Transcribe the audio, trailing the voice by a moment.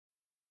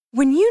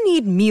When you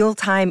need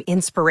mealtime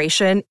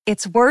inspiration,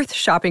 it's worth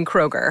shopping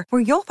Kroger,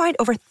 where you'll find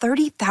over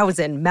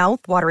 30,000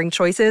 mouth-watering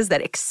choices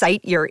that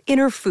excite your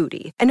inner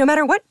foodie. And no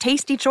matter what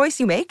tasty choice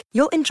you make,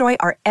 you'll enjoy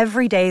our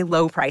everyday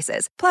low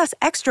prices, plus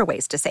extra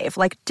ways to save,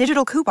 like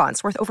digital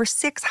coupons worth over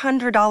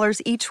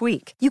 $600 each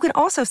week. You can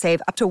also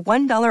save up to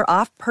 $1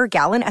 off per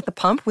gallon at the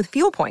pump with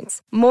fuel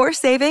points. More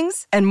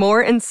savings and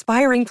more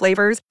inspiring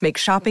flavors make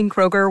shopping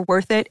Kroger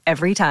worth it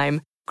every time.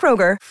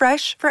 Kroger,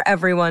 fresh for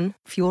everyone.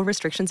 Fuel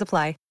restrictions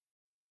apply.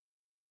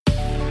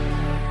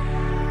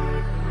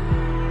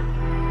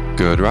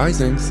 Good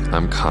Risings,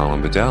 I'm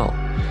Colin Bedell.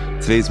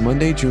 Today's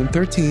Monday, June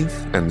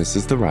 13th, and this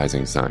is the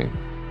Rising Sign.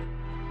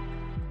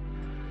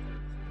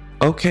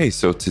 Okay,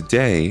 so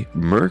today,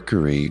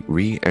 Mercury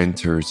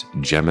re-enters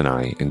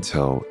Gemini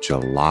until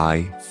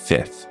July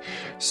 5th.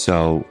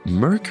 So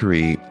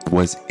Mercury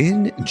was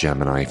in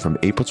Gemini from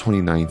April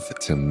 29th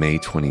to May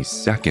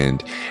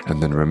 22nd.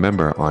 And then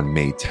remember, on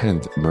May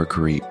 10th,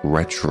 Mercury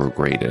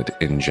retrograded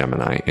in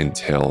Gemini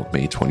until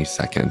May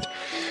 22nd.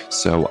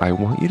 So I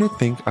want you to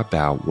think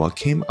about what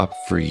came up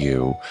for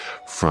you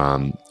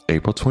from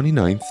April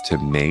 29th to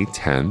May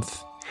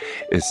 10th,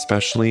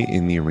 especially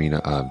in the arena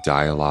of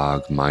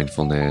dialogue,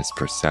 mindfulness,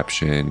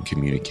 perception,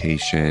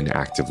 communication,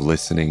 active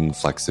listening,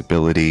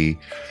 flexibility,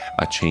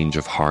 a change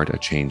of heart, a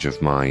change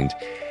of mind.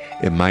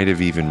 It might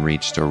have even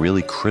reached a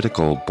really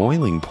critical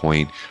boiling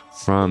point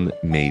from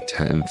May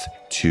 10th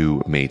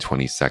to May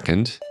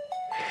 22nd.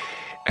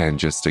 And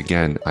just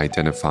again,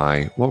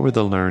 identify what were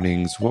the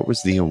learnings, what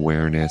was the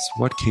awareness,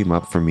 what came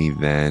up for me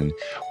then,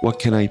 what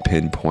can I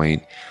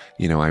pinpoint?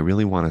 You know, I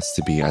really want us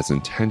to be as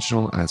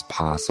intentional as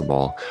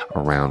possible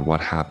around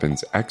what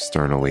happens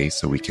externally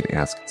so we can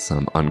ask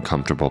some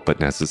uncomfortable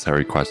but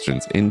necessary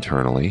questions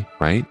internally,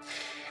 right?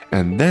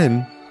 And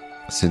then,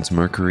 since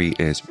Mercury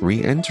is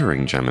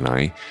re-entering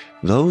Gemini,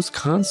 those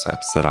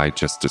concepts that I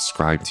just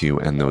described to you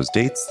and those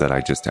dates that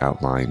I just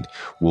outlined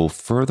will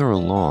further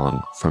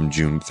along from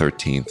June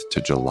 13th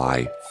to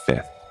July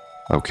 5th.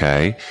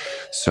 Okay,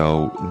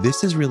 so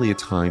this is really a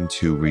time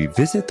to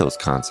revisit those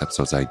concepts,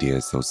 those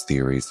ideas, those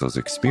theories, those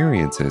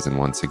experiences, and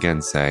once again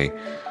say,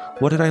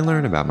 what did I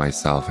learn about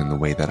myself in the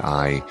way that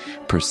I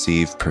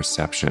perceive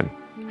perception?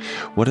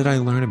 What did I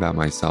learn about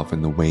myself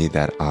in the way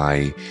that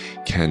I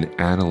can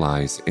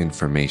analyze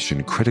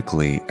information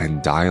critically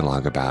and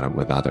dialogue about it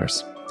with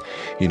others?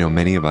 You know,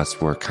 many of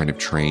us were kind of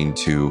trained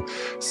to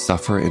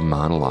suffer in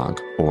monologue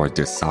or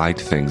decide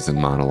things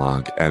in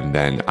monologue and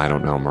then, I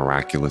don't know,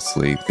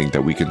 miraculously think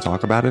that we can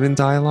talk about it in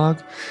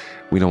dialogue.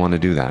 We don't want to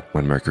do that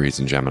when Mercury's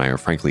in Gemini, or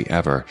frankly,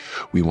 ever.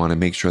 We want to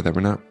make sure that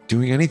we're not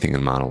doing anything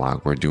in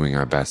monologue. We're doing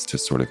our best to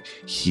sort of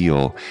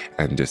heal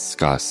and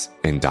discuss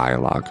in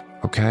dialogue.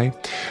 Okay,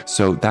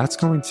 so that's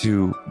going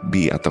to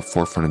be at the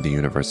forefront of the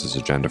universe's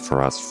agenda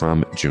for us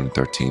from June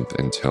 13th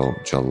until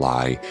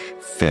July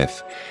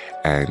 5th.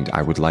 And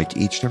I would like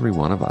each and every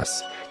one of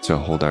us to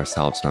hold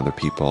ourselves and other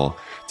people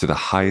to the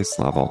highest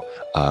level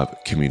of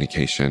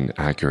communication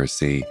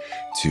accuracy,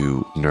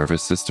 to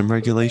nervous system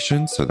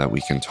regulation so that we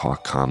can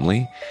talk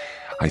calmly.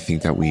 I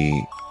think that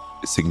we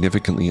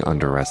significantly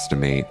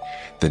underestimate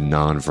the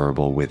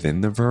nonverbal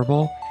within the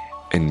verbal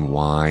and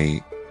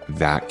why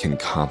that can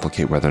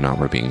complicate whether or not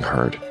we're being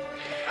heard.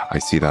 I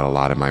see that a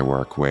lot in my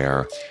work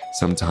where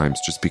sometimes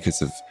just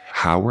because of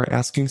how we're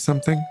asking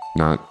something,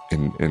 not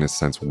in a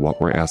sense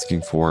what we're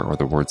asking for or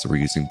the words that we're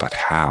using, but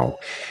how,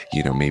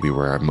 you know, maybe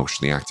we're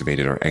emotionally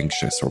activated or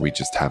anxious or we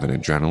just have an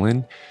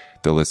adrenaline,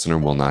 the listener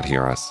will not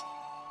hear us,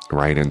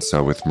 right? And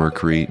so with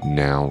Mercury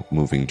now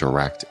moving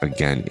direct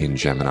again in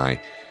Gemini,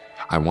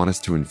 I want us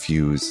to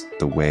infuse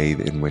the way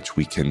in which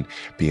we can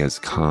be as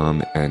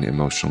calm and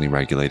emotionally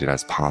regulated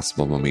as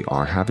possible when we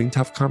are having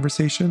tough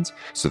conversations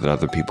so that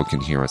other people can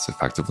hear us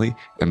effectively.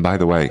 And by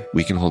the way,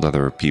 we can hold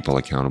other people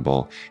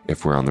accountable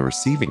if we're on the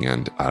receiving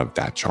end of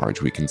that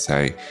charge. We can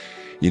say,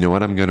 you know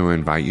what, I'm going to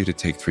invite you to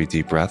take 3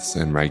 deep breaths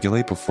and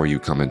regulate before you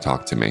come and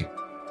talk to me.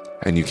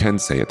 And you can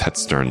say it that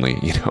sternly,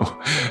 you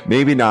know,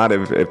 maybe not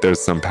if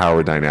there's some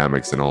power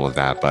dynamics and all of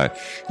that, but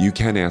you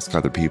can ask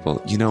other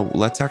people, you know,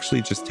 let's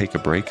actually just take a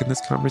break in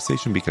this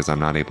conversation because I'm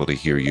not able to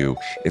hear you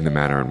in the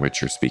manner in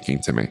which you're speaking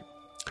to me.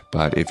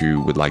 But if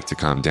you would like to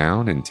calm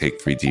down and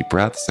take 3 deep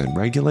breaths and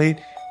regulate,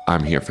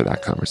 I'm here for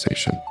that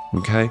conversation,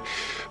 okay?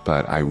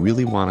 But I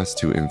really want us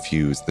to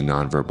infuse the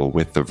nonverbal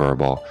with the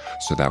verbal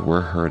so that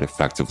we're heard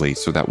effectively,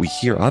 so that we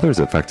hear others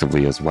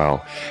effectively as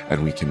well,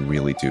 and we can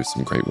really do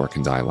some great work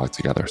in dialogue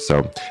together.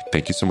 So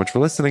thank you so much for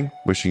listening.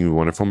 Wishing you a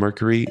wonderful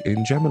Mercury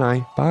in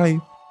Gemini. Bye.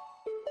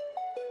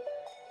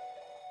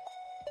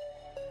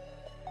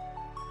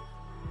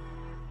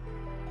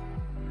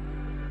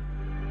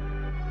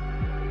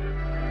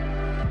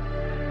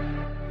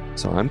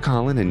 So I'm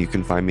Colin, and you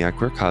can find me at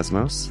Queer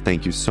Cosmos.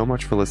 Thank you so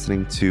much for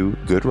listening to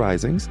Good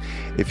Risings.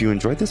 If you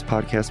enjoyed this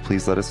podcast,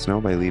 please let us know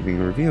by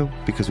leaving a review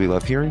because we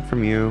love hearing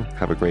from you.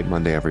 Have a great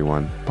Monday,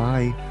 everyone.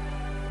 Bye.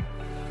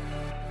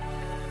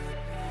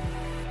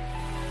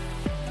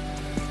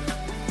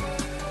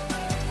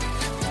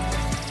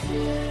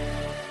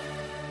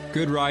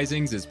 Good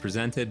Risings is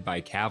presented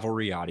by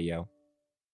Cavalry Audio.